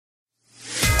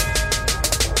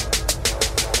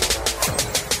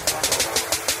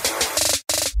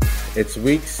It's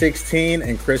week 16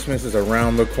 and Christmas is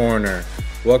around the corner.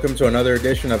 Welcome to another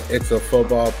edition of It's a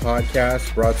Football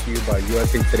Podcast brought to you by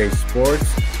USA Today Sports.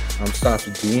 I'm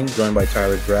Safid, Deen, joined by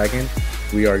Tyler Dragon.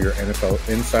 We are your NFL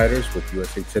insiders with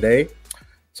USA Today.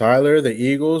 Tyler, the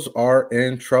Eagles are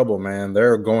in trouble, man.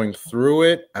 They're going through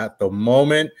it at the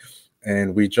moment,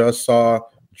 and we just saw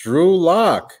Drew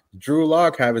Lock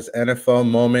have his NFL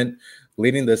moment,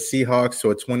 leading the Seahawks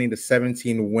to a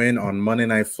 20-17 win on Monday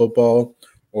Night Football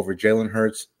over Jalen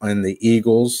Hurts and the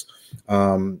Eagles.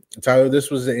 Tyler, this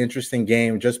was an interesting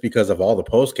game just because of all the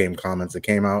post-game comments that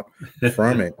came out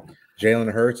from it.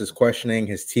 Jalen Hurts is questioning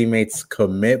his teammates'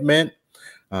 commitment.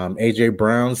 A.J.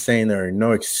 Brown saying there are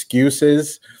no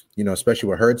excuses, especially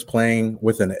with Hurts playing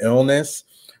with an illness.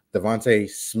 Devontae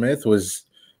Smith was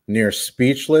near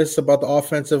speechless about the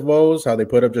offensive woes, how they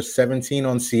put up just 17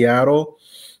 on Seattle.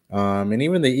 And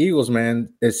even the Eagles, man,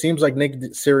 it seems like Nick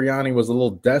Sirianni was a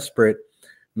little desperate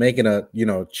making a,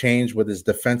 change with his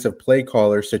defensive play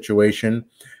caller situation,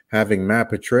 having Matt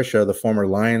Patricia, the former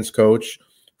Lions coach,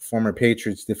 former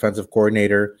Patriots defensive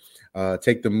coordinator,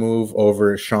 take the move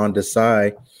over Sean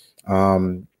Desai,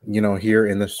 here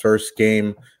in this first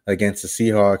game against the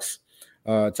Seahawks.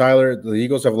 Tyler, the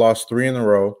Eagles have lost 3 in a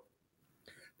row.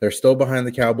 They're still behind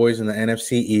the Cowboys in the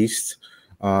NFC East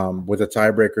with a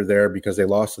tiebreaker there because they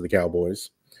lost to the Cowboys.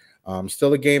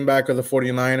 Still a game back of the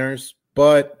 49ers,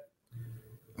 but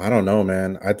I don't know,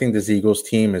 man. I think this Eagles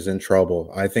team is in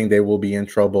trouble. I think they will be in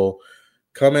trouble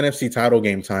come NFC title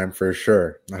game time for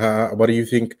sure. What do you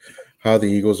think how the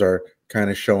Eagles are kind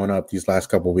of showing up these last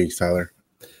couple of weeks, Tyler?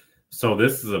 So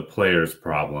this is a player's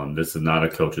problem. This is not a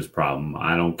coach's problem.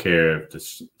 I don't care if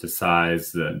the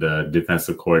size, the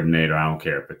defensive coordinator. I don't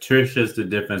care if Patricia's the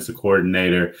defensive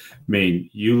coordinator. I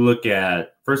mean, you look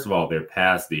at, first of all, their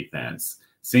pass defense.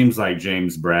 Seems like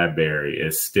James Bradbury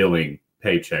is stealing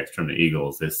paychecks from the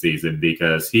Eagles this season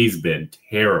because he's been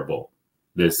terrible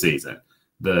this season.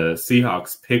 The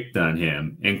Seahawks picked on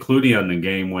him, including on the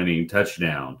game-winning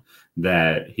touchdown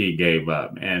that he gave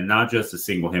up, and not just to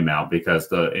single him out because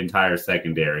the entire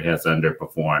secondary has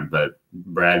underperformed, but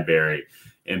Bradbury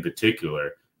in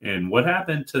particular. And what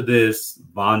happened to this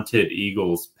vaunted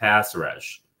Eagles pass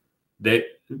rush?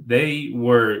 They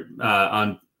were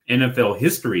on NFL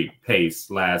history pace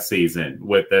last season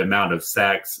with the amount of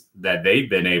sacks that they've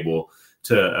been able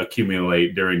to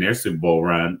accumulate during their Super Bowl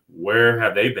run. Where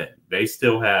have they been? They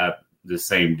still have the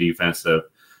same defensive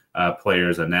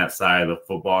players on that side of the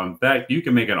football. In fact, you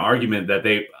can make an argument that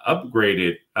they've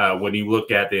upgraded when you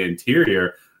look at the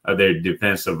interior of their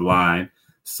defensive line.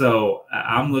 So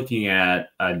I'm looking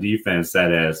at a defense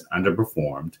that has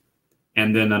underperformed.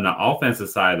 And then on the offensive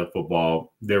side of the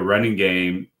football, their running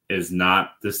game is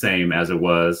not the same as it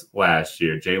was last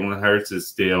year. Jalen Hurts is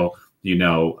still,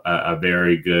 a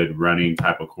very good running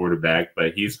type of quarterback,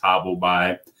 but he's hobbled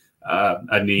by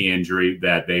a knee injury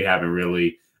that they haven't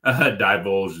really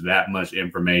divulged that much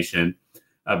information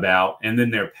about. And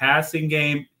then their passing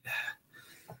game,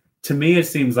 to me, it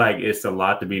seems like it's a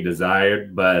lot to be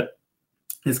desired, but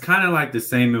it's kind of like the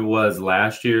same it was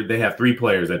last year. They have 3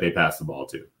 players that they pass the ball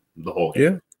to the whole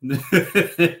game. Yeah.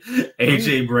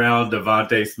 A.J. Brown,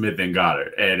 Devontae Smith, and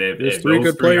Goddard. And if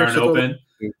those 3 aren't open,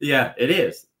 yeah, it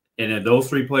is. And if those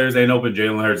 3 players ain't open,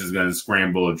 Jalen Hurts is going to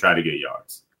scramble and try to get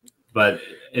yards. But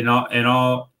in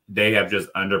all, they have just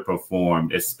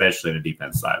underperformed, especially in the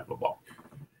defense side of football.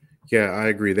 Yeah, I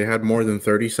agree. They had more than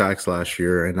 30 sacks last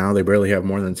year, and now they barely have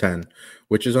more than 10,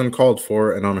 which is uncalled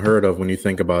for and unheard of when you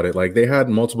think about it. Like, they had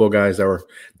multiple guys that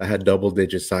had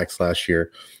double-digit sacks last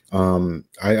year.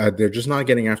 They're just not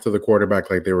getting after the quarterback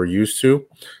like they were used to.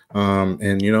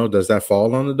 Does that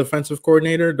fall on the defensive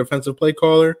coordinator, defensive play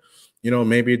caller?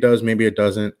 Maybe it does, maybe it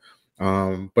doesn't.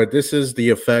 But this is the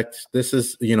effect. This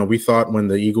is, we thought when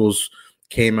the Eagles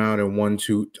came out and won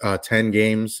 10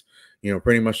 games,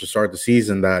 pretty much to start the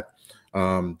season, that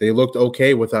they looked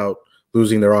okay without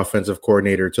losing their offensive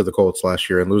coordinator to the Colts last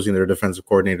year and losing their defensive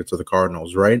coordinator to the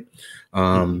Cardinals, right?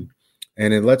 And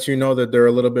it lets you know that they're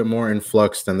a little bit more in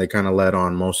flux than they kind of let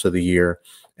on most of the year.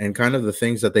 And kind of the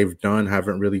things that they've done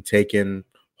haven't really taken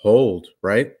hold,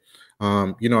 right?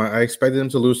 I expected them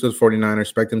to lose to the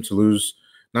 49ers,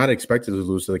 not expected to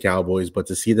lose to the Cowboys, but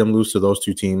to see them lose to those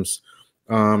 2 teams,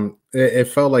 it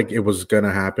felt like it was going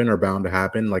to happen or bound to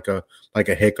happen, like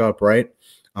a hiccup, right?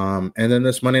 And then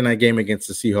this Monday night game against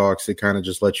the Seahawks, it kind of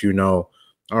just lets you know,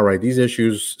 all right, these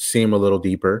issues seem a little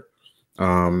deeper.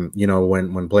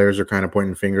 When players are kind of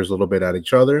pointing fingers a little bit at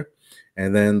each other,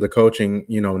 and then the coaching,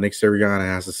 Nick Sirianni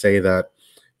has to say that,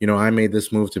 I made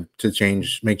this move to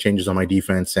make changes on my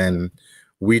defense, and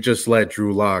we just let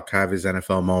Drew Lock have his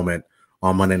NFL moment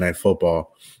on Monday Night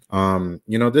Football.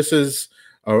 This is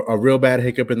a real bad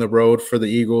hiccup in the road for the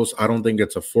Eagles. I don't think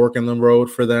it's a fork in the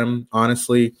road for them,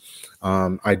 honestly.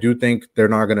 I do think they're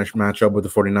not going to match up with the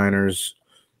 49ers.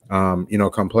 Come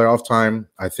playoff time,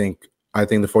 I think the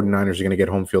 49ers are going to get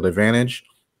home field advantage.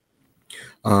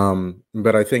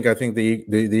 But I think the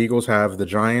Eagles have the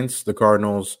Giants, the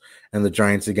Cardinals, and the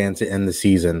Giants again to end the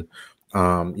season.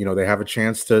 They have a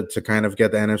chance to kind of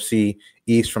get the NFC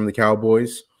East from the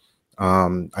Cowboys. I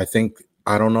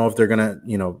don't know if they're gonna,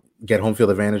 get home field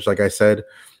advantage, like I said.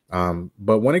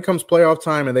 But when it comes playoff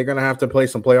time and they're gonna have to play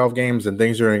some playoff games and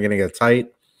things are gonna get tight,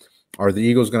 are the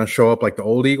Eagles gonna show up like the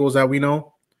old Eagles that we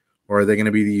know? Or are they going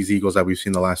to be these Eagles that we've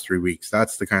seen the last 3 weeks?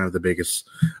 That's the biggest,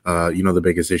 the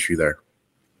biggest issue there.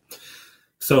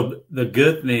 So the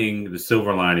good thing, the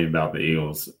silver lining about the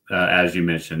Eagles, as you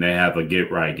mentioned, they have a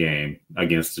get-right game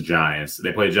against the Giants.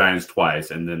 They play Giants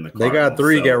twice, and then the Cardinals. They got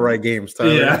 3 get-right games,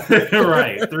 Tyler. Yeah,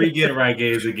 right. 3 get-right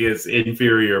games against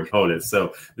inferior opponents.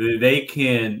 So they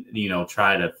can,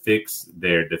 try to fix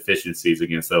their deficiencies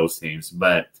against those teams.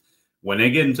 But when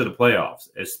they get into the playoffs,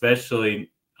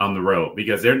 especially – on the road,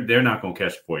 because they're not going to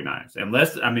catch the 49ers.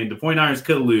 The 49ers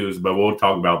could lose, but we'll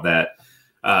talk about that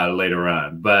later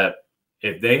on. But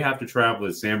if they have to travel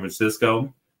to San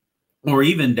Francisco or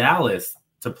even Dallas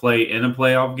to play in a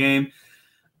playoff game,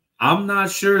 I'm not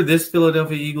sure this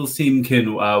Philadelphia Eagles team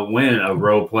can win a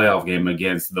road playoff game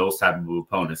against those type of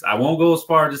opponents. I won't go as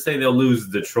far to say they'll lose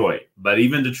Detroit, but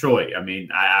even Detroit,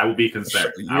 I would be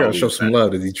concerned. You got to show some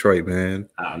love to Detroit, man.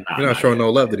 You're not showing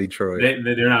no love to Detroit.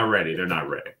 They're not ready. They're not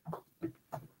ready.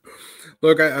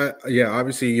 Look,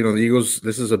 obviously, the Eagles,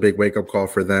 this is a big wake-up call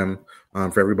for them,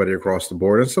 for everybody across the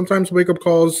board. And sometimes wake-up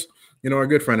calls, are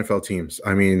good for NFL teams.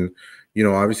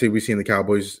 Obviously we've seen the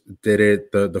Cowboys did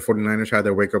it. The 49ers had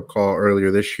their wake-up call earlier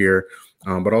this year,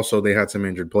 but also they had some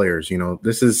injured players.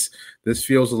 This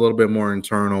feels a little bit more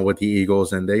internal with the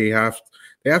Eagles, and they have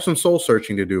some soul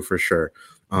searching to do for sure.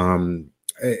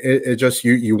 It just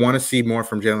you want to see more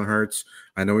from Jalen Hurts.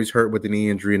 I know he's hurt with the knee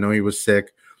injury. I know he was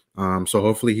sick. So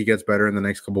hopefully he gets better in the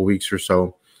next couple of weeks or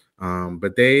so.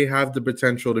 But they have the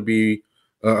potential to be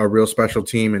a real special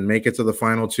team and make it to the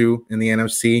final 2 in the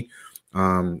NFC.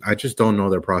 I just don't know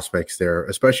their prospects there,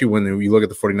 especially when you look at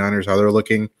the 49ers, how they're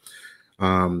looking.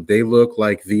 They look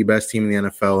like the best team in the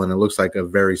NFL, and it looks like a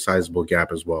very sizable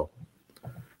gap as well.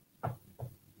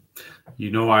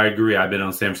 I agree. I've been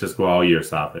on San Francisco all year,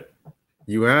 Safid.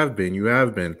 You have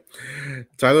been.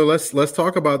 Tyler, let's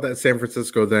talk about that San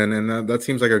Francisco then, and that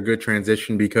seems like a good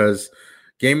transition because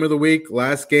game of the week,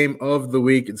 last game of the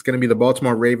week, it's going to be the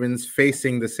Baltimore Ravens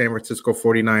facing the San Francisco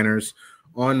 49ers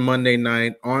on Monday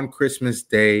night, on Christmas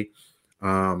Day.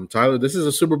 Tyler, this is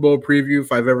a Super Bowl preview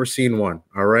if I've ever seen one,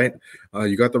 all right?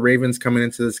 You got the Ravens coming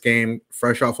into this game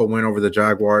fresh off a win over the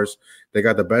Jaguars. They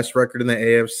got the best record in the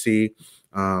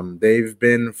AFC. They've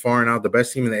been far and out the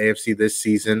best team in the AFC this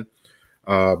season.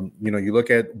 You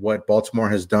look at what Baltimore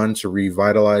has done to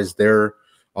revitalize their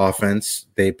offense.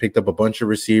 They picked up a bunch of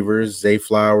receivers, Zay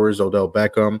Flowers, Odell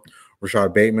Beckham,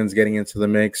 Rashad Bateman's getting into the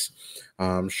mix.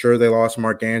 Sure, they lost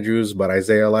Mark Andrews, but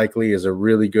Isaiah Likely is a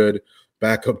really good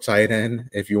backup tight end,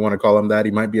 if you want to call him that.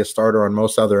 He might be a starter on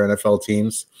most other NFL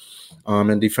teams.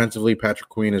 And defensively, Patrick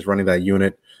Queen is running that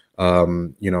unit,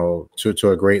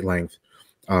 to a great length.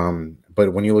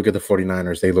 But when you look at the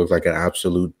 49ers, they look like an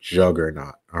absolute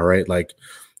juggernaut, all right? Like,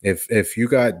 if you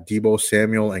got Deebo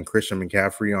Samuel and Christian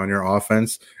McCaffrey on your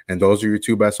offense, and those are your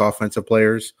 2 best offensive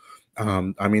players,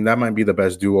 that might be the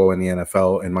best duo in the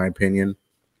NFL, in my opinion.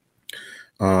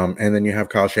 And then you have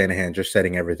Kyle Shanahan just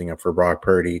setting everything up for Brock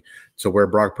Purdy. So where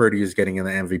Brock Purdy is getting in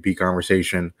the MVP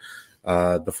conversation,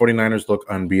 the 49ers look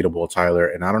unbeatable, Tyler.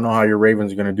 And I don't know how your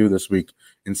Ravens are going to do this week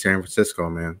in San Francisco,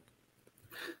 man.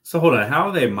 So hold on, how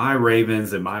are they my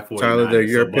Ravens and my 49ers? Tyler, they're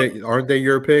your pick. Aren't they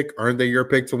your pick? Aren't they your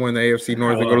pick to win the AFC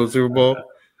North and go to the Super Bowl?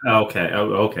 Okay.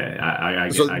 I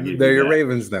they're your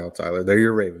Ravens now, Tyler. They're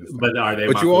your Ravens. But are they?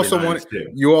 But you also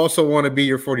want to be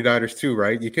your 49ers too,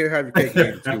 right? You can't have your cake and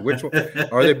eat it too. Which one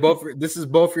are they both? This is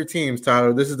both your teams,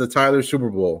 Tyler. This is the Tyler Super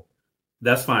Bowl.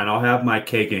 That's fine. I'll have my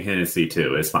cake and Hennessy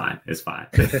too. It's fine.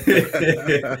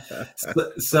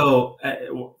 So,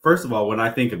 first of all, when I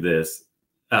think of this,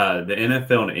 the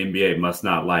NFL and the NBA must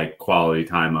not like quality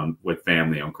time with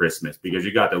family on Christmas, because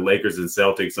you got the Lakers and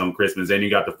Celtics on Christmas, and you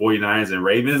got the 49ers and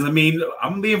Ravens. I'm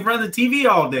going to be in front of the TV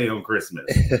all day on Christmas.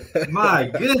 My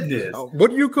goodness.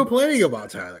 What are you complaining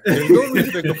about, Tyler? There's no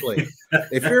reason to complain.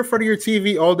 If you're in front of your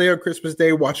TV all day on Christmas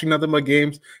Day watching nothing but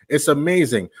games, it's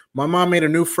amazing. My mom made a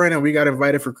new friend, and we got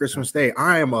invited for Christmas Day.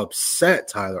 I am upset,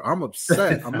 Tyler. I'm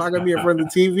upset. I'm not going to be in front of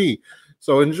the TV.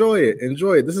 So enjoy it.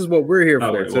 Enjoy it. This is what we're here for.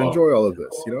 Okay, So enjoy all of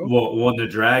this, you know? Well, the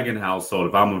Dragon household,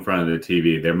 if I'm in front of the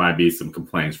TV, there might be some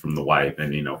complaints from the wife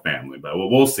and, family, but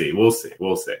we'll see. We'll see.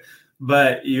 We'll see.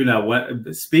 But,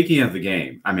 speaking of the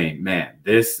game, I mean, man,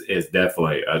 this is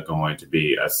definitely going to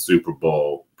be a Super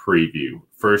Bowl preview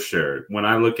for sure. When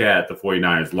I look at the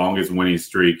 49ers' longest winning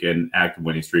streak and active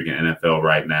winning streak in NFL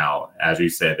right now, as you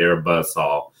said, they're a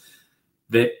buzzsaw.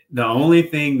 The only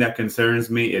thing that concerns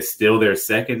me is still their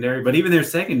secondary, but even their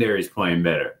secondary is playing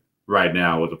better right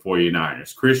now with the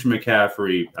 49ers. Christian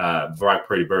McCaffrey, Brock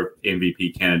Purdy,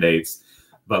 MVP candidates,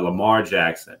 but Lamar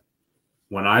Jackson,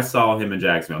 when I saw him in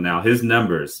Jacksonville, now his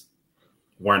numbers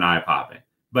weren't eye-popping,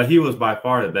 but he was by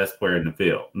far the best player in the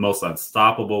field, most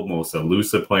unstoppable, most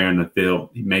elusive player in the field,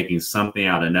 making something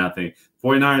out of nothing.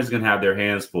 49ers are going to have their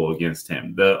hands full against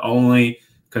him. The only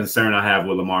concern I have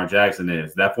with Lamar Jackson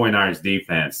is that 49ers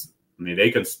defense. I mean,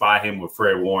 they can spy him with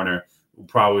Fred Warner,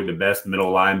 probably the best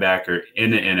middle linebacker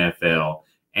in the NFL,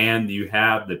 and you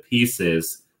have the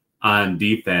pieces on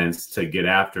defense to get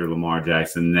after Lamar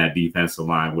Jackson in that defensive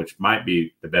line, which might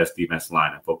be the best defensive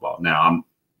line in football. Now,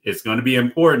 it's going to be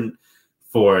important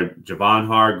for Javon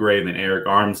Hargrave and Eric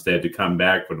Armstead to come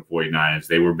back for the 49ers.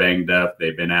 They were banged up.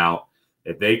 They've been out.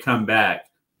 If they come back,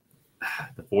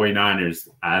 the 49ers,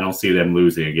 I don't see them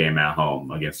losing a game at home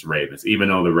against the Ravens, even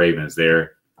though the Ravens,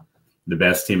 they're the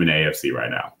best team in the AFC right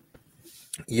now.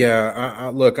 Yeah,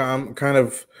 look, I'm kind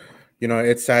of,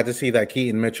 it's sad to see that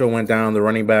Keaton Mitchell went down. The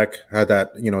running back had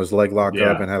that, his leg locked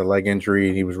up and had a leg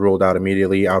injury. He was ruled out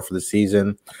immediately, out for the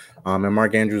season. And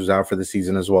Mark Andrews was out for the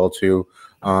season as well, too.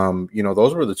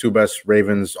 Those were the two best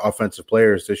Ravens offensive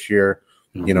players this year,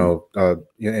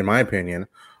 in my opinion.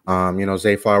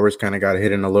 Zay Flowers kind of got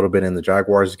hidden a little bit in the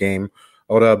Jaguars game.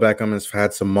 Odell Beckham has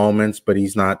had some moments, but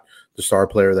he's not the star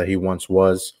player that he once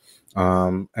was.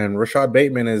 And Rashad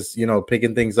Bateman is,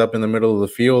 picking things up in the middle of the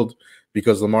field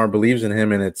because Lamar believes in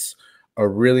him. And it's a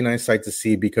really nice sight to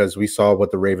see because we saw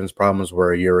what the Ravens' problems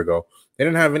were a year ago. They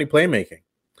didn't have any playmaking.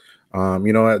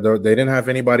 They didn't have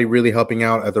anybody really helping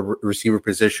out at the receiver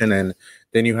position. And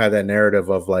then you had that narrative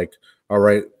of like, all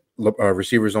right,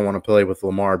 receivers don't want to play with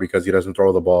Lamar because he doesn't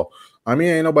throw the ball. I mean,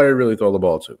 ain't nobody really throw the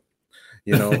ball to.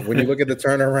 When you look at the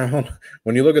turnaround,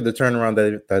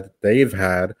 that they've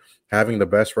had, having the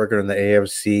best record in the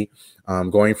AFC,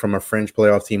 going from a fringe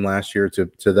playoff team last year to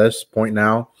this point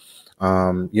now,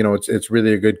 it's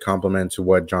really a good compliment to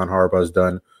what John Harbaugh has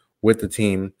done with the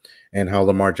team and how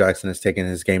Lamar Jackson has taken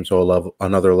his game to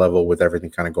another level with everything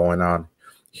kind of going on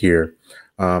here.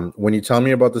 When you tell me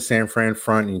about the San Fran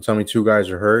front and you tell me two guys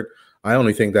are hurt, I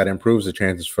only think that improves the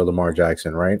chances for Lamar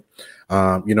Jackson, right?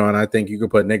 And I think you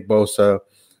could put Nick Bosa,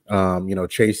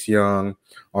 Chase Young,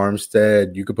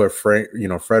 Armstead, you could put Fred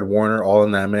Warner all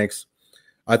in that mix.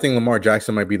 I think Lamar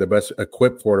Jackson might be the best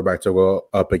equipped quarterback to go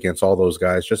up against all those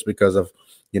guys just because of,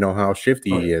 how shifty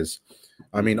he is.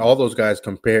 I mean, all those guys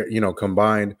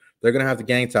combined, they're going to have to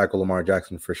gang tackle Lamar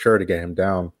Jackson for sure to get him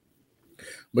down.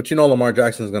 But Lamar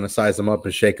Jackson is going to size him up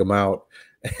and shake him out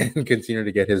and continue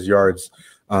to get his yards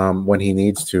when he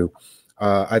needs to.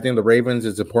 I think the Ravens,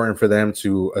 it's important for them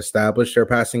to establish their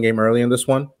passing game early in this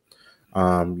one.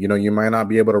 You might not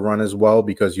be able to run as well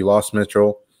because you lost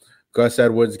Mitchell. Gus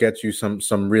Edwards gets you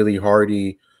some really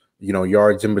hardy,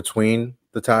 yards in between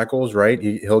the tackles, right?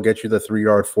 He'll get you the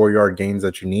 3-yard, 4-yard gains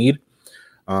that you need.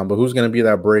 But who's going to be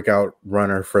that breakout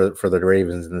runner for the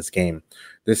Ravens in this game?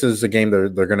 This is a game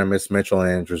that they're going to miss Mitchell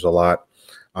and Andrews a lot.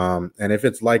 And if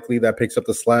it's likely that picks up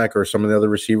the slack or some of the other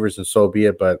receivers, and so be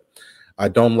it. But I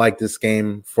don't like this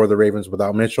game for the Ravens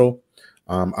without Mitchell.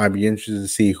 I'd be interested to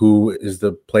see who is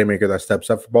the playmaker that steps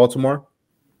up for Baltimore.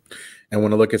 And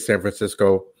when I look at San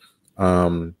Francisco,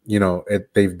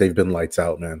 they've been lights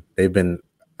out, man. They've been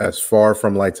as far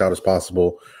from lights out as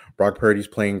possible. Brock Purdy's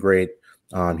playing great.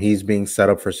 He's being set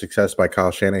up for success by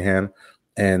Kyle Shanahan.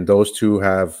 And those two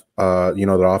have,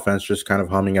 the offense just kind of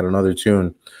humming at another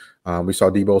tune. We saw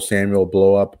Deebo Samuel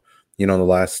blow up, the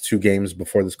last 2 games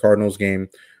before this Cardinals game.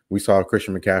 We saw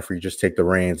Christian McCaffrey just take the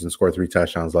reins and score 3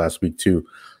 touchdowns last week too.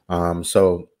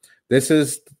 So this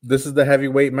is the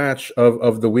heavyweight match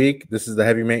of the week. This is the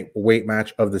heavyweight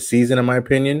match of the season, in my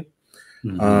opinion.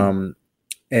 Mm-hmm.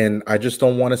 And I just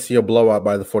don't want to see a blowout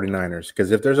by the 49ers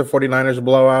because if there's a 49ers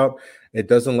blowout, it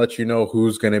doesn't let you know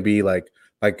who's going to be like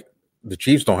the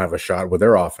Chiefs don't have a shot with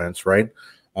their offense, right?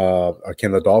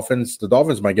 Can the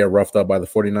Dolphins might get roughed up by the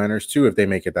 49ers too if they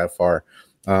make it that far.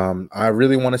 I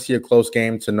really want to see a close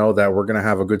game to know that we're going to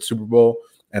have a good Super Bowl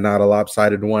and not a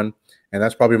lopsided one. And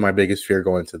that's probably my biggest fear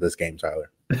going to this game,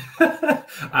 Tyler.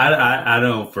 I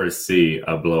don't foresee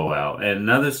a blowout. And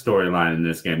another storyline in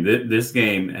this game, this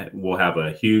game will have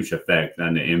a huge effect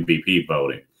on the MVP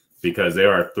voting because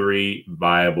there are 3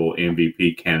 viable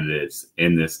MVP candidates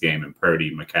in this game, in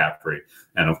Purdy, McCaffrey,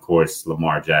 and of course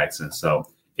Lamar Jackson. So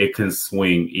it can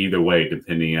swing either way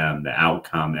depending on the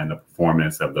outcome and the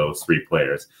performance of those 3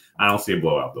 players. I don't see a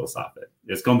blowout though, Safid.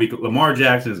 It's going to be Lamar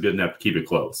Jackson is good enough to keep it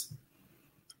close.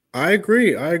 I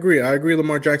agree.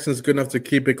 Lamar Jackson is good enough to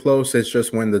keep it close. It's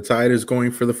just when the tide is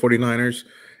going for the 49ers,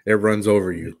 it runs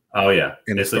over you. Oh, yeah.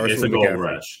 And it's a gold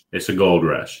rush. It's a gold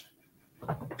rush.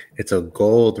 It's a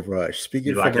gold rush.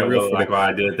 Speaking like what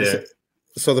I did there.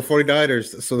 So the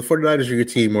 49ers are your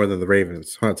team more than the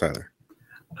Ravens, huh, Tyler?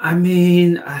 I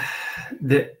mean,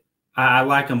 I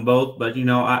like them both, but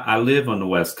I live on the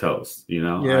West Coast. I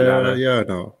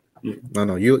know. I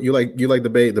know you like the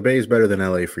Bay. The Bay is better than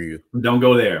LA for you. Don't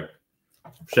go there.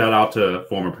 Shout out to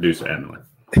former producer Emily.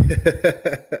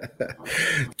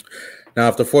 Now,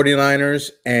 if the 49ers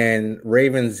and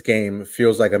Ravens game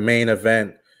feels like a main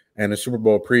event and a Super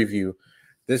Bowl preview,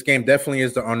 this game definitely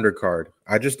is the undercard.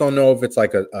 I just don't know if it's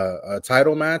like a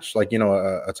title match, like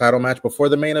a title match before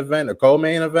the main event, a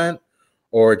co-main event,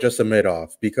 or just a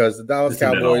mid-off. Because the Dallas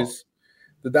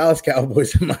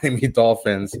Cowboys and Miami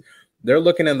Dolphins. They're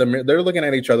looking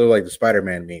at each other like the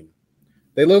Spider-Man meme.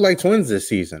 They look like twins this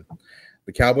season.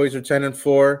 The Cowboys are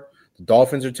 10-4. The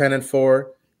Dolphins are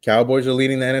 10-4. Cowboys are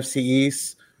leading the NFC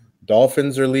East.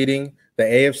 Dolphins are leading the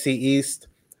AFC East.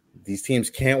 These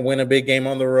teams can't win a big game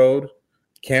on the road.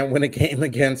 Can't win a game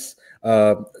against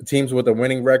teams with a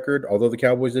winning record, although the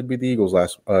Cowboys did beat the Eagles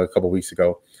last couple weeks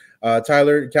ago.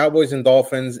 Tyler, Cowboys and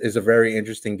Dolphins is a very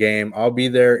interesting game. I'll be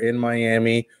there in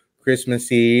Miami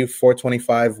Christmas Eve,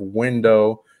 4:25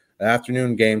 window,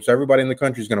 afternoon game. So everybody in the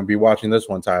country is going to be watching this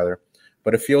one, Tyler.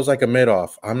 But it feels like a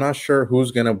mid-off. I'm not sure who's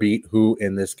going to beat who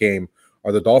in this game.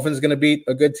 Are the Dolphins going to beat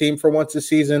a good team for once this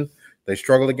season? They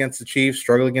struggle against the Chiefs,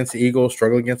 struggle against the Eagles,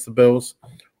 struggle against the Bills.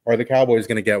 Or are the Cowboys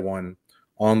going to get one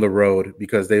on the road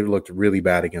because they looked really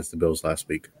bad against the Bills last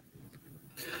week?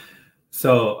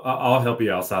 So I'll help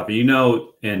you out, Safi.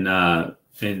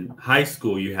 In high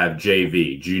school, you have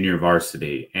JV, junior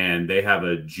varsity, and they have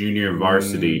a junior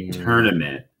varsity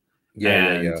tournament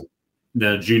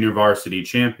the junior varsity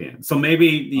champion. So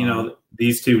maybe,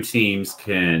 these 2 teams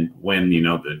can win,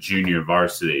 the junior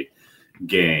varsity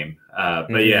game.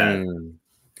 But yeah,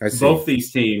 both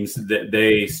these teams,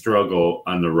 they struggle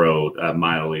on the road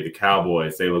mightily. The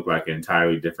Cowboys, they look like an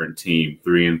entirely different team,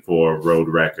 3-4 road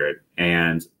record.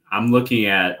 And I'm looking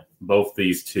at both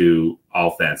these 2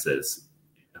 offenses.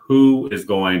 Who is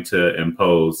going to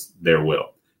impose their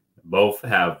will? Both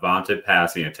have vaunted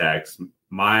passing attacks.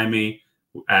 Miami,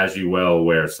 as you well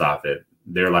aware, Safid,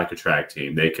 they're like a track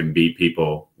team. They can beat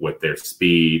people with their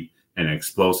speed and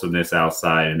explosiveness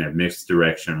outside and their mixed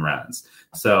direction runs.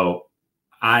 So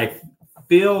I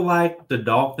feel like the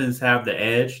Dolphins have the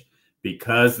edge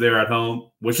because they're at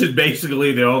home, which is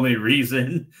basically the only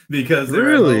reason, because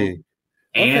they're at home.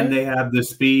 And they have the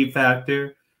speed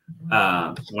factor.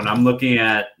 When I'm looking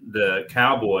at the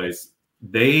Cowboys,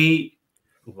 they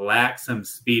lack some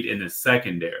speed in the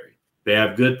secondary. They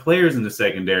have good players in the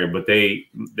secondary, but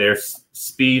their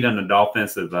speed on the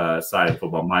offensive side of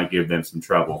football might give them some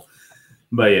trouble.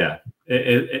 But yeah,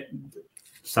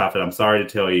 Safid, I'm sorry to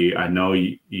tell you, I know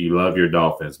you love your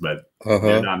Dolphins, but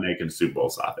they're not making the Super Bowl,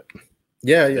 Safid.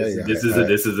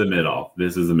 This is a mid-off.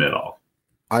 This is a mid-off.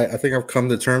 I think I've come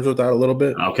to terms with that a little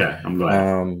bit. Okay, I'm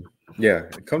glad.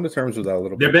 Come to terms with that a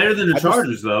little bit. They're better than the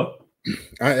Chargers, though.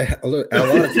 A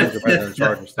lot of teams are better than the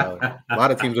Chargers, Tyler. A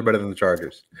lot of teams are better than the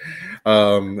Chargers.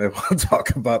 And we'll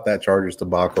talk about that Chargers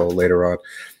debacle later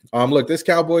on. Look, this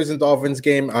Cowboys and Dolphins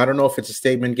game, I don't know if it's a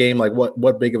statement game. Like,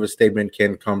 what big of a statement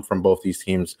can come from both these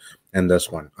teams in this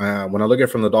one? When I look at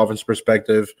it from the Dolphins'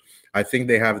 perspective, I think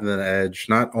they have an edge.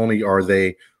 Not only are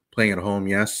they playing at home,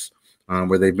 yes,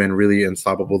 where they've been really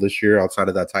unstoppable this year outside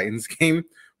of that Titans game,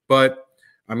 but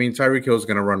I mean, Tyreek Hill is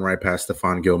going to run right past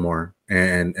Stephon Gilmore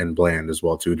and Bland as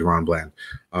well, too, Deron Bland.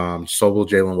 So will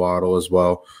Jalen Waddle as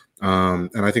well. And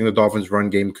I think the Dolphins' run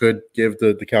game could give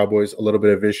the Cowboys a little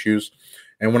bit of issues.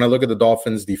 And when I look at the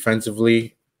Dolphins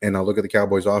defensively and I look at the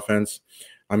Cowboys' offense,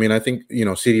 I mean, I think,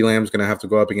 CeeDee Lamb's going to have to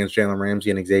go up against Jalen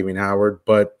Ramsey and Xavier Howard,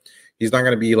 but he's not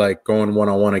going to be like going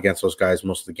one-on-one against those guys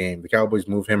most of the game. The Cowboys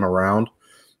move him around,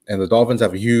 and the Dolphins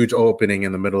have a huge opening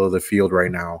in the middle of the field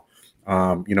right now.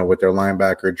 With their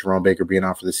linebacker, Jerome Baker, being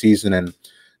out for the season, and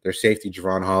their safety,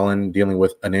 Javon Holland, dealing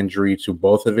with an injury to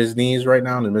both of his knees right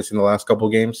now and missing the last couple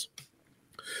of games.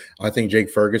 I think Jake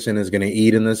Ferguson is going to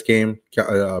eat in this game.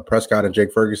 Prescott and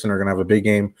Jake Ferguson are going to have a big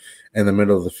game in the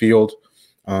middle of the field.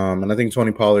 And I think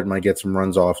Tony Pollard might get some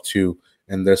runs off too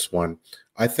in this one.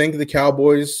 I think the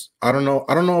Cowboys, I don't know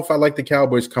if I like the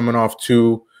Cowboys coming off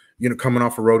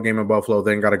a road game in Buffalo,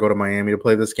 then got to go to Miami to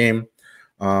play this game.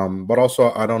 But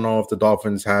also, I don't know if the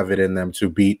Dolphins have it in them to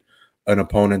beat an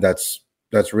opponent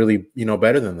that's really,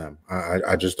 better than them.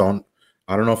 I just don't.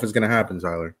 I don't know if it's going to happen,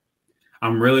 Tyler.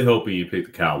 I'm really hoping you pick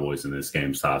the Cowboys in this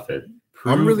game, Safid.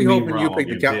 I'm really hoping you pick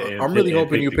the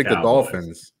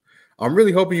Dolphins. I'm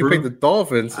really hoping you pick the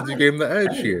Dolphins since you gave them the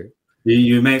edge here.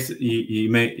 You're going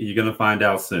to find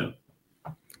out soon.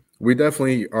 We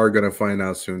definitely are going to find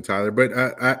out soon, Tyler. But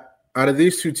out of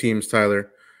these two teams,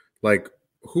 Tyler, like,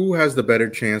 who has the better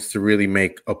chance to really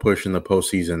make a push in the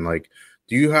postseason? Like,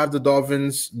 do you have the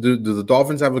Dolphins? Do the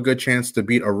Dolphins have a good chance to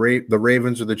beat the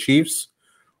Ravens or the Chiefs?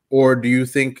 Or do you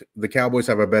think the Cowboys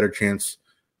have a better chance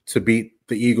to beat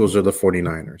the Eagles or the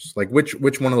 49ers? Like, which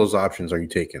one of those options are you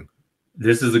taking?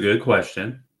 This is a good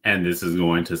question, and this is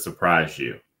going to surprise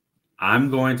you.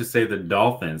 I'm going to say the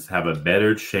Dolphins have a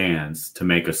better chance to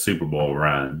make a Super Bowl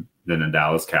run than the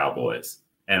Dallas Cowboys.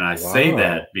 And I say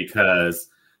that because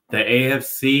the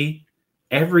AFC,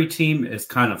 every team is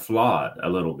kind of flawed a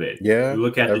little bit. Yeah. You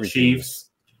look at the Chiefs,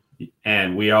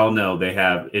 and we all know they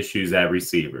have issues at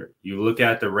receiver. You look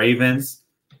at the Ravens,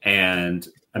 and,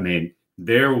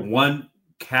 they're one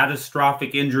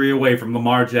catastrophic injury away from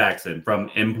Lamar Jackson from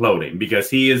imploding because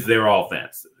he is their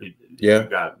offense. Yeah. You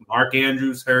got Mark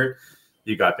Andrews hurt.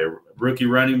 You got their rookie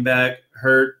running back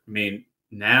hurt.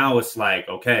 Now it's like,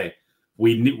 okay,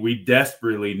 we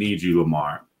desperately need you,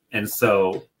 Lamar. And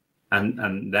so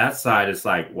on that side, it's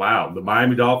like, wow, the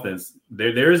Miami Dolphins,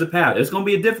 there is a path. It's going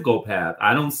to be a difficult path.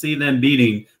 I don't see them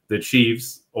beating the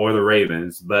Chiefs or the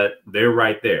Ravens, but they're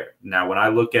right there. Now, when I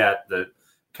look at the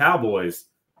Cowboys,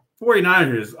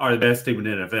 49ers are the best team in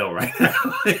the NFL right now.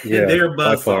 Yeah, they're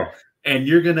buzzsaw. And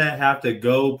you're going to have to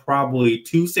go probably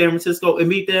to San Francisco and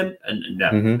meet them. And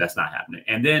no, that's not happening.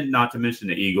 And then not to mention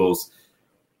the Eagles.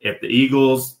 If the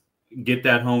Eagles get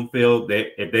that home field,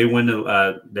 if they win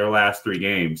their last 3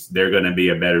 games, they're going to be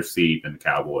a better seed than the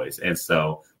Cowboys. And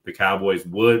so the Cowboys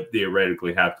would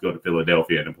theoretically have to go to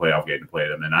Philadelphia in a playoff game to play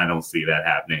them. And I don't see that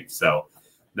happening. So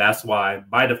that's why,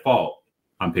 by default,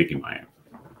 I'm picking Miami.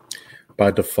 By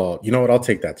default. You know what? I'll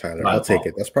take that, Tyler. I'll take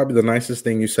it. That's probably the nicest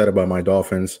thing you said about my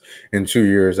Dolphins in 2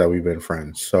 years that we've been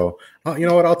friends. So, you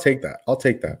know what? I'll take that.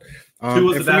 Tua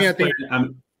was the best player.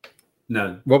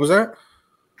 No. What was that?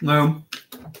 No.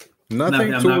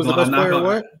 Nothing? Tua was the best player?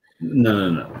 What?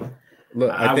 No.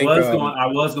 Look, I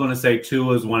was going to say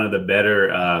Tua is one of the better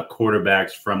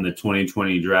quarterbacks from the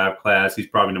 2020 draft class. He's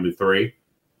probably number 3.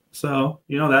 So,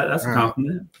 that's a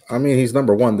compliment. He's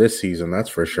number 1 this season, that's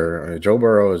for sure. Joe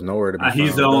Burrow is nowhere to be found.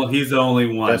 He's the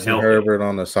only one. Justin Herbert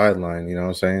on the sideline, you know what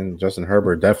I'm saying? Justin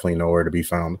Herbert definitely nowhere to be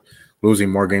found,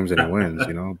 losing more games than he wins,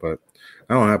 but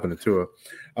that don't happen to Tua.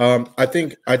 I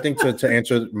think to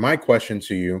answer my question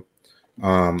to you,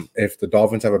 if the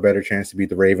Dolphins have a better chance to beat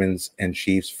the Ravens and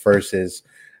Chiefs versus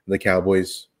the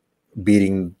Cowboys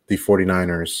beating the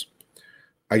 49ers,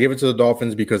 I give it to the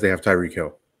Dolphins because they have Tyreek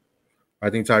Hill. I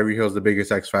think Tyreek Hill is the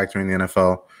biggest X factor in the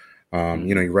NFL.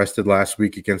 He rested last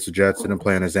week against the Jets, didn't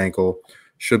play on his ankle,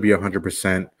 should be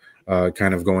 100%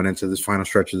 kind of going into this final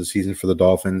stretch of the season for the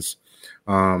Dolphins.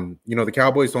 The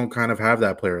Cowboys don't kind of have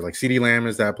that player. Like CeeDee Lamb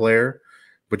is that player,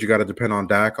 but you got to depend on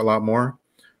Dak a lot more.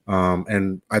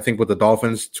 And I think with the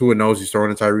Dolphins, Tua knows he's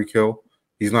throwing to Tyreek Hill.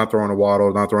 He's not throwing to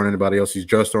Waddle, not throwing anybody else. He's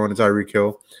just throwing to Tyreek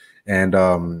Hill. And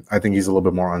I think he's a little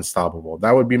bit more unstoppable.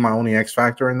 That would be my only X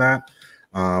factor in that.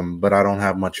 But I don't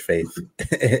have much faith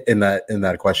in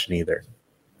that question either.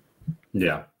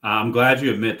 Yeah, I'm glad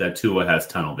you admit that Tua has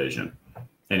tunnel vision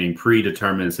and he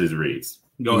predetermines his reads.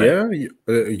 Go ahead.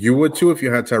 Yeah, you would too if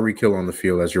you had Tyreek Hill on the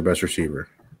field as your best receiver.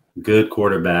 Good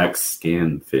quarterbacks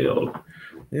scan field.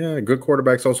 Yeah, good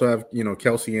quarterbacks also have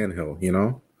Kelsey and Hill.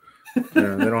 Yeah,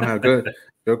 they don't have good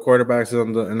quarterbacks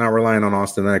and not relying on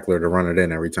Austin Eckler to run it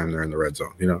in every time they're in the red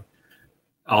zone.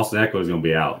 Austin Eckler is going to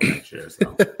be out next year.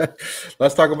 So.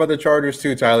 Let's talk about the Chargers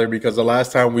too, Tyler, because the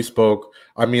last time we spoke,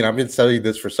 I've been telling you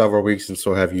this for several weeks, and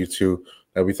so have you too,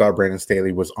 that we thought Brandon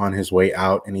Staley was on his way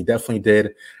out, and he definitely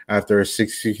did after a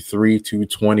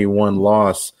 63-21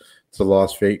 loss to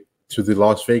the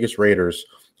Las Vegas Raiders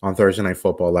on Thursday Night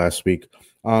Football last week.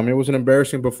 It was an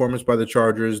embarrassing performance by the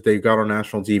Chargers. They got on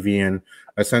national TV and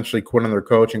essentially quit on their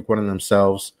coach and quit on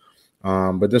themselves.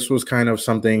 But this was kind of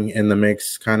something in the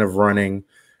mix, kind of running,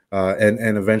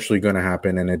 and eventually going to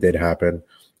happen, and it did happen.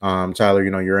 Tyler,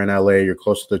 you're in LA, you're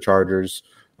close to the Chargers.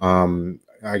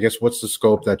 I guess what's the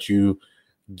scope that you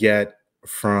get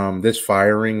from this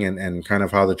firing and kind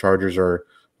of how the Chargers are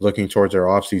looking towards their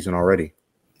offseason already?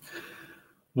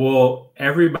 Well,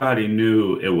 everybody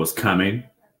knew it was coming.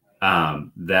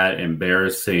 That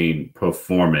embarrassing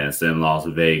performance in Las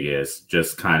Vegas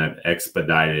just kind of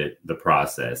expedited the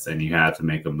process, and you had to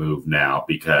make a move now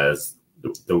because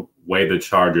the way the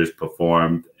Chargers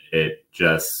performed, it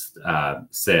just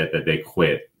said that they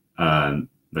quit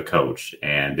the coach,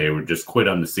 and they would just quit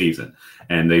on the season.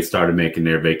 And they started making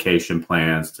their vacation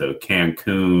plans to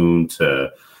Cancun,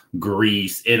 to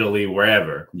Greece, Italy,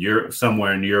 wherever. You're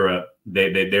somewhere in Europe.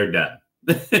 They're done.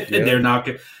 Yeah. They're not.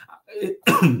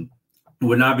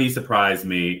 Would not be surprised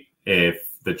me if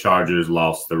the Chargers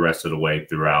lost the rest of the way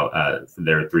throughout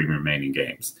their 3 remaining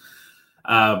games.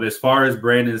 As far as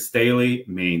Brandon Staley,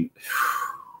 I mean,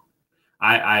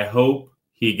 I hope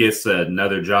he gets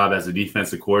another job as a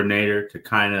defensive coordinator to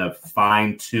kind of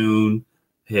fine tune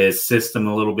his system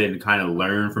a little bit and kind of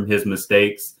learn from his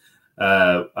mistakes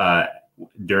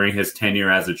during his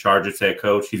tenure as a Chargers head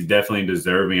coach. He's definitely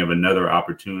deserving of another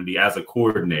opportunity as a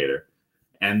coordinator,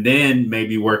 and then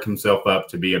maybe work himself up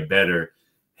to be a better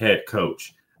head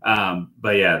coach.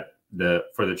 But yeah,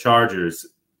 for the Chargers,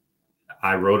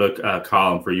 I wrote a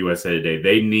column for USA Today.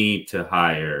 They need to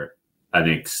hire an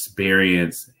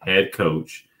experienced head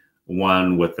coach,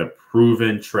 one with a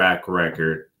proven track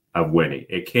record of winning.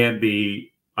 It can't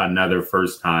be another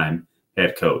first-time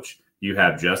head coach. You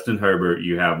have Justin Herbert.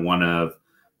 You have one of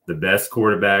the best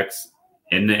quarterbacks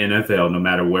in the NFL, no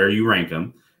matter where you rank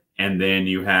them. And then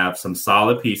you have some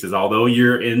solid pieces. Although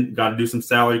got to do some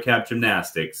salary cap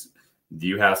gymnastics,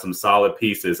 you have some solid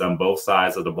pieces on both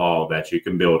sides of the ball that you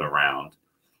can build around,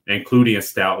 including a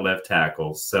stout left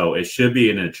tackle. So it should be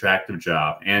an attractive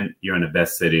job. And you're in the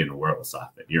best city in the world,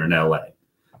 Safid. You're in LA.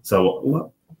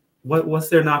 So what's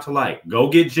there not to like? Go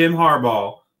get Jim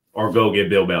Harbaugh or go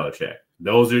get Bill Belichick.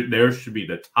 There should be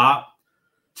the top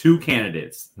 2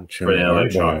 candidates for the LA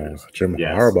Chargers. Jim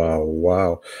Harbaugh,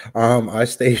 wow. I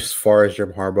stay as far as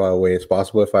Jim Harbaugh away as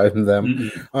possible if I'm them.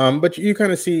 Mm-hmm. But you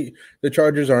kind of see the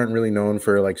Chargers aren't really known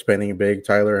for like spending big,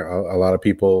 Tyler. A lot of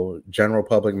people, general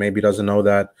public, maybe doesn't know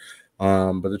that.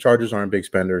 But the Chargers aren't big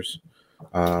spenders.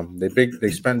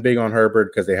 They spent big on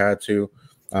Herbert because they had to.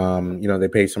 They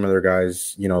pay some of their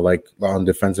guys, like on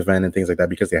defensive end and things like that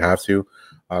because they have to.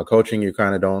 Coaching, you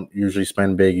kind of don't usually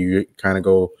spend big. You kind of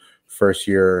go first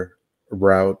year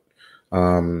route,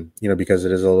 because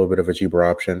it is a little bit of a cheaper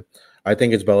option. I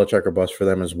think it's Belichick or bust for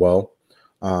them as well.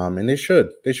 And they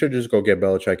should just go get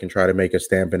Belichick and try to make a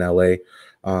stamp in LA.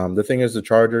 The thing is, the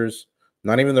Chargers,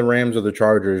 not even the Rams or the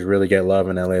Chargers really get love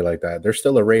in LA like that. They're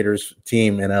still a Raiders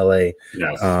team in LA.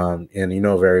 Yes. And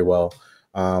very well.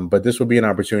 But this would be an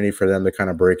opportunity for them to kind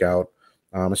of break out,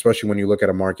 especially when you look at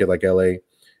a market like LA.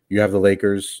 You have the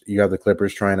Lakers, you have the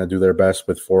Clippers trying to do their best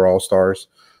with 4 All-Stars.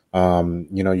 You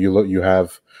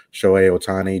have Shohei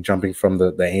Ohtani jumping from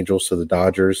the Angels to the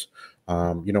Dodgers.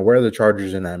 Where are the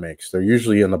Chargers in that mix? They're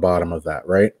usually in the bottom of that,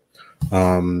 right?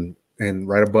 And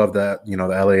right above that, the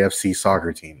LAFC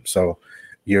soccer team. So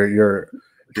you're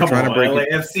trying to break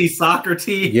LAFC soccer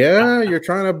team. Yeah, you're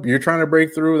trying to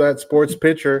break through that sports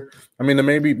picture. I mean,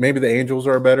 maybe the Angels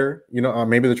are better.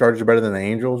 Maybe the Chargers are better than the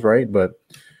Angels, right? But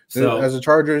as the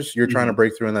Chargers, you're trying to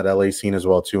break through in that LA scene as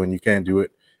well too, and you can't do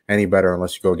it any better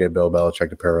unless you go get Bill Belichick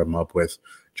to pair him up with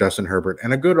Justin Herbert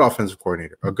and a good offensive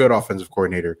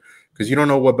coordinator, because you don't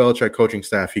know what Belichick coaching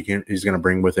staff he's going to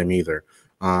bring with him either.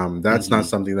 That's not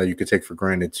something that you could take for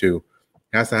granted too.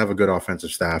 He has to have a good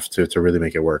offensive staff to really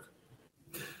make it work.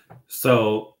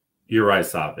 So you're right,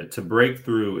 Safid. To break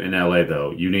through in LA,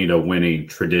 though, you need a winning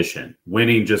tradition.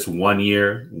 Winning just 1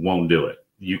 year won't do it.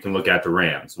 You can look at the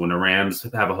Rams. When the Rams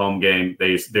have a home game,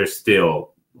 they're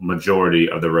still majority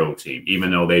of the road team,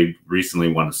 even though they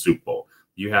recently won a Super Bowl.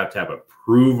 You have to have a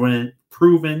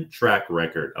proven track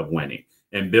record of winning.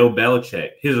 And Bill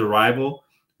Belichick, his arrival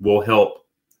will help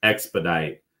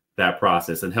expedite that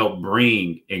process and help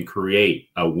bring and create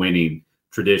a winning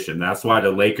tradition. That's why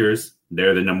the Lakers,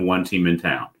 they're the number 1 team in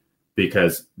town,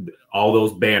 because all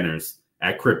those banners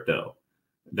at crypto.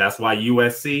 That's why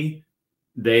USC,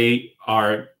 they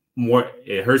are more,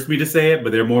 it hurts me to say it,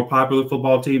 but they're a more popular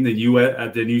football team than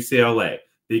UCLA,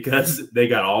 because they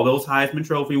got all those Heisman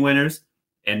Trophy winners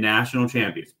and national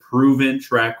champions, proven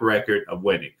track record of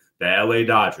winning. The LA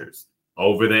Dodgers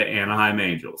over the Anaheim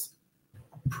Angels,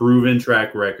 proven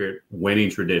track record, winning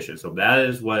tradition. So that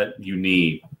is what you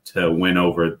need to win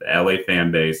over the LA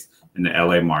fan base and the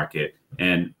LA market.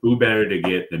 And who better to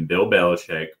get than Bill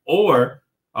Belichick or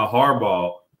a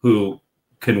Harbaugh who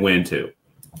can win too?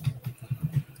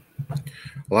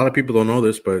 A lot of people don't know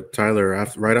this, but Tyler,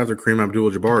 right after Kareem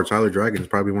Abdul-Jabbar, Tyler Dragon is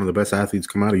probably one of the best athletes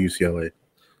come out of UCLA.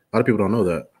 A lot of people don't know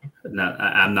that. No,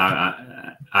 I'm not.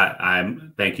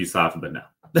 I'm. Thank you, Safid, but no.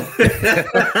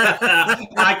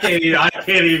 I can't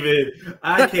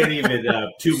even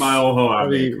toot my own horn. I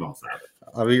mean, come on,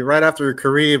 Safid. I mean, right after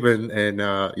Kareem and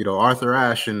Arthur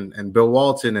Ashe and Bill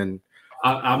Walton and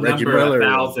I'm Reggie number Miller,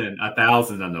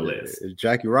 1,000 on the list.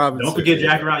 Jackie Robinson. Don't forget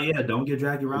Jackie Robinson. Yeah, don't get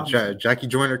Jackie Robinson. Jackie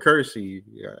Joyner-Kersee.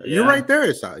 Yeah. You're right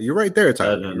there, Tyler. You're right there,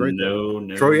 Tyler.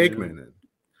 No. Troy Aikman.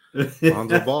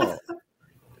 Lonzo Ball.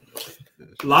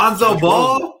 Lonzo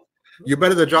Ball? You're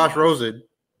better than Josh Rosen.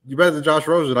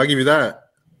 I'll give you that.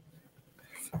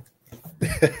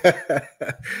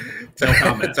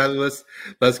 Tyler,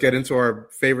 let's get into our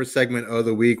favorite segment of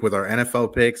the week with our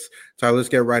NFL picks. Tyler, let's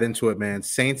get right into it, man.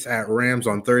 Saints at Rams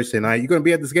on Thursday night. You're going to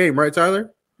be at this game, right,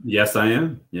 Tyler? Yes, I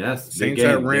am. Yes. Saints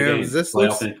at Rams. This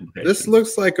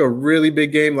looks like a really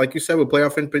big game, like you said, with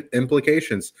playoff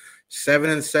implications.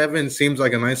 7-7 seems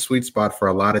like a nice sweet spot for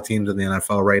a lot of teams in the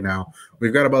NFL right now.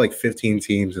 We've got about like 15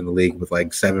 teams in the league with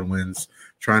like 7 wins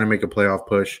trying to make a playoff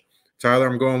push. Tyler,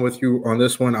 I'm going with you on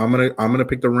this one. I'm gonna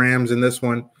pick the Rams in this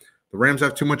one. The Rams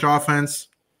have too much offense.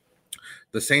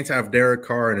 The Saints have Derek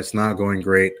Carr, and it's not going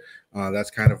great. That's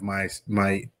kind of my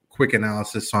quick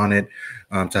analysis on it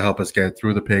to help us get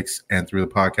through the picks and through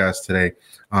the podcast today.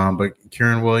 But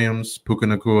Kieran Williams, Puka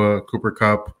Nacua, Cooper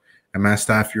Kupp, and Matt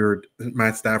Stafford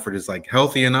is like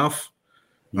healthy enough.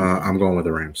 I'm going with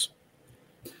the Rams.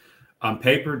 On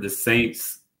paper, the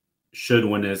Saints should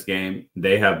win this game.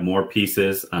 They have more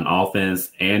pieces on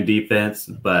offense and defense,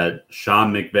 but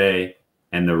Sean McVay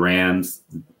and the Rams,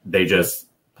 they just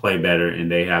play better, and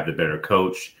they have the better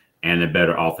coach and a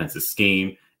better offensive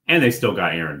scheme, and they still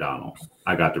got Aaron Donald.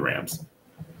 I got the Rams.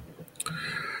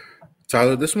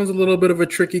 Tyler, this one's a little bit of a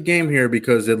tricky game here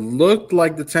because it looked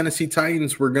like the Tennessee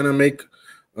Titans were going to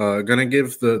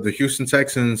give the Houston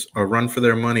Texans a run for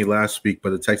their money last week, but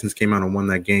the Texans came out and won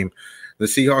that game. The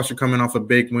Seahawks are coming off a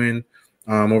big win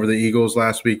over the Eagles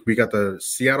last week. We got the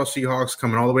Seattle Seahawks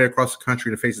coming all the way across the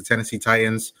country to face the Tennessee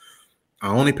Titans. I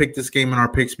only picked this game in our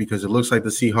picks because it looks like the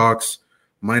Seahawks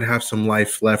might have some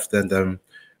life left in them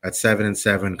at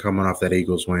 7-7 coming off that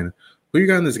Eagles win. Who you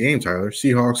got in this game, Tyler?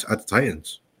 Seahawks at the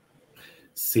Titans.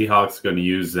 Seahawks going to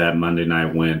use that Monday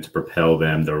night win to propel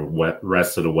them the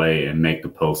rest of the way and make the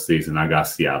postseason. I got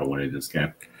Seattle winning this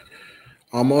game.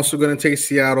 I'm also going to take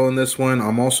Seattle in this one.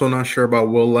 I'm also not sure about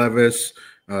Will Levis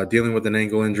dealing with an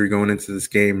ankle injury going into this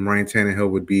game. Ryan Tannehill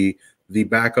would be the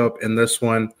backup in this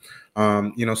one.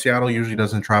 Seattle usually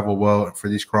doesn't travel well for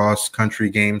these cross-country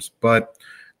games, but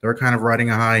they're kind of riding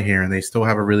a high here, and they still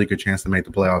have a really good chance to make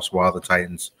the playoffs while the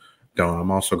Titans don't.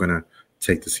 I'm also going to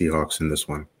take the Seahawks in this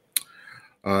one.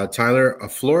 Tyler, a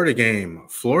Florida game.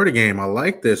 I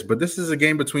like this, but this is a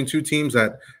game between two teams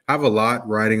that have a lot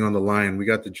riding on the line. We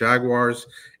got the Jaguars,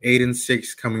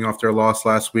 8-6, coming off their loss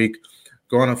last week,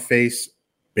 going to face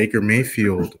Baker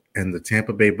Mayfield and the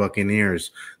Tampa Bay Buccaneers.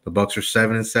 The Bucs are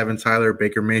 7-7. Tyler,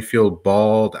 Baker Mayfield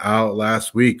balled out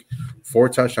last week, 4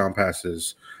 touchdown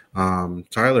passes.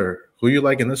 Tyler, who you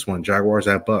like in this one? Jaguars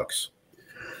at Bucs.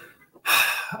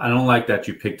 I don't like that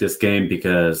you picked this game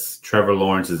because Trevor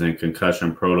Lawrence is in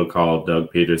concussion protocol. Doug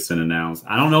Peterson announced.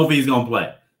 I don't know if he's going to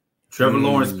play. Trevor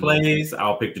Lawrence plays,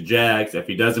 I'll pick the Jags. If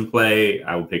he doesn't play,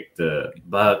 I will pick the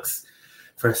Bucs.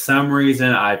 For some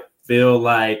reason, I feel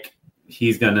like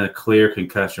he's going to clear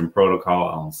concussion protocol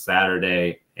on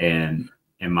Saturday, and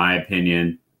in my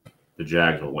opinion, the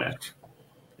Jags will win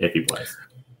if he plays.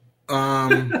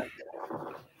 I'm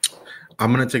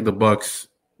going to take the Bucs.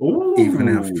 Ooh. Even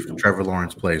if Trevor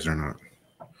Lawrence plays or not.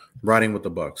 Riding with the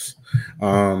Bucs.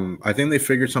 I think they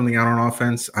figured something out on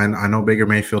offense. I know Baker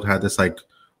Mayfield had this like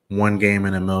one game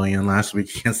in a million last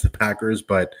week against the Packers,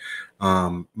 but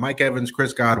Mike Evans,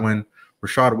 Chris Godwin,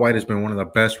 Rashad White has been one of the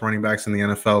best running backs in the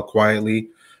NFL quietly.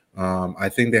 I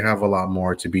think they have a lot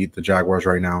more to beat the Jaguars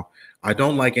right now. I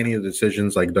don't like any of the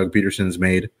decisions like Doug Peterson's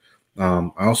made.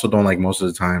 I also don't like most of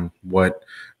the time what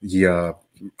the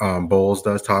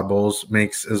Todd Bowles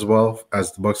makes as well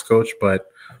as the Bucs coach, but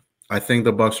I think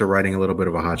the Bucs are riding a little bit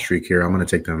of a hot streak here. I'm going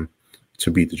to take them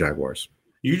to beat the Jaguars.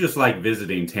 You just like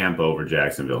visiting Tampa over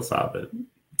Jacksonville, Safid.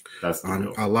 That's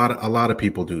the a lot of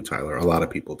people do, Tyler. A lot of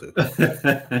people do.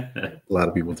 A lot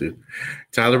of people do.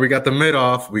 Tyler, we got the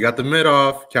mid-off.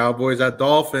 Cowboys at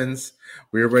Dolphins.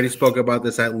 We already spoke about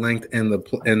this at length in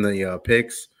the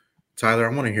picks. Tyler,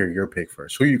 I want to hear your pick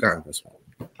first. Who you got in this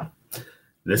one?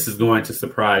 This is going to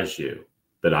surprise you,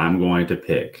 but I'm going to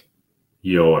pick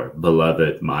your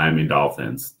beloved Miami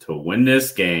Dolphins to win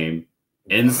this game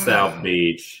in South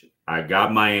Beach. I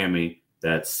got Miami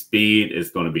That speed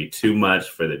is going to be too much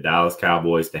for the Dallas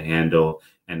Cowboys to handle.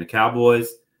 And the Cowboys,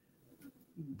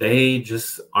 they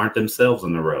just aren't themselves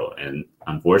on the road. And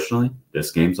unfortunately,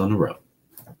 this game's on the road.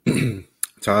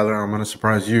 Tyler, I'm going to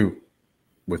surprise you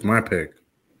with my pick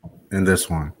in this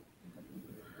one.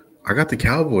 I got the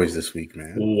Cowboys this week,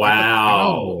 man.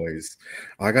 Wow.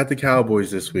 I got the Cowboys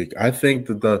this week. I think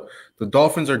that the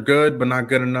Dolphins are good, but not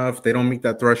good enough. They don't meet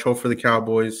that threshold for the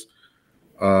Cowboys.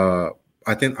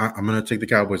 I think I'm going to take the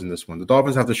Cowboys in this one. The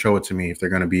Dolphins have to show it to me if they're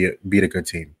going to beat a good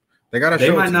team. They got to show it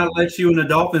to me. They might not let you in the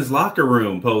Dolphins locker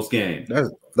room post-game.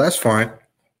 That's fine.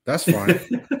 That's fine.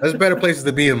 There's better places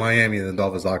to be in Miami than the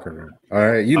Dolphins locker room. All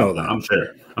right, you know that.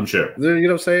 I'm sure. You know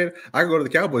what I'm saying? I can go to the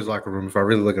Cowboys locker room if I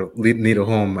really need a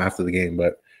home after the game.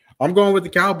 But I'm going with the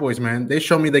Cowboys, man. They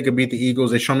show me they could beat the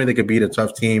Eagles. They show me they could beat a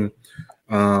tough team.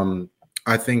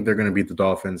 I think they're going to beat the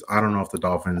Dolphins. I don't know if the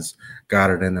Dolphins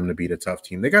got it in them to beat a tough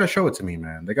team. They got to show it to me,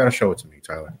 man. They got to show it to me,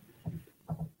 Tyler.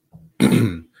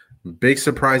 Big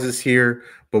surprises here,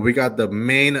 but we got the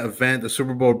main event, the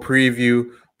Super Bowl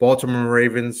preview. Baltimore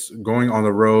Ravens going on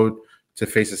the road to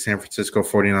face the San Francisco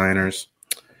 49ers.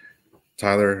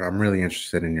 Tyler, I'm really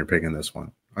interested in your pick in this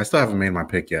one. I still haven't made my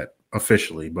pick yet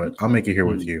officially, but I'll make it here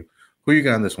with you. Who you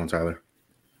got in this one, Tyler?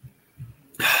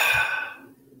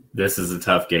 This is a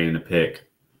tough game to pick,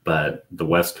 but the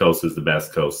West Coast is the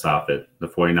best coast, Safid. The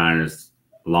 49ers'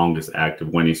 longest active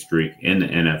winning streak in the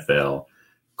NFL,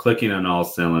 clicking on all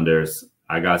cylinders.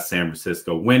 I got San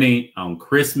Francisco winning on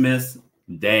Christmas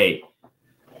Day.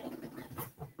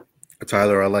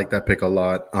 Tyler, I like that pick a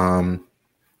lot.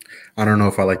 I don't know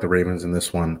if I like the Ravens in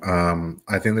this one.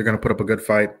 I think they're going to put up a good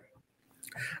fight.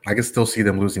 I can still see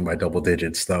them losing by double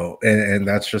digits, though, and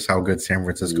that's just how good San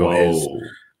Francisco is.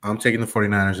 I'm taking the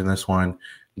 49ers in this one.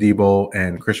 Debo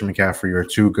and Christian McCaffrey are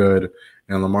too good,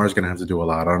 and Lamar's going to have to do a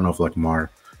lot. I don't know if Lamar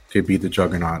could beat the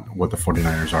juggernaut what the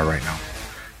 49ers are right now.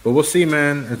 But we'll see,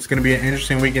 man. It's going to be an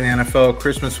interesting week in the NFL,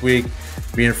 Christmas week.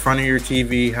 Be in front of your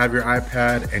TV, have your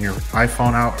iPad and your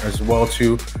iPhone out as well,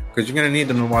 too, because you're going to need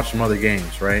them to watch some other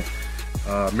games, right?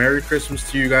 Merry Christmas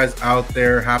to you guys out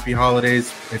there. Happy holidays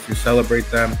if you celebrate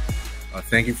them.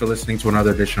 Thank you for listening to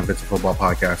another edition of It's a Football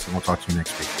Podcast, and we'll talk to you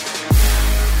next week.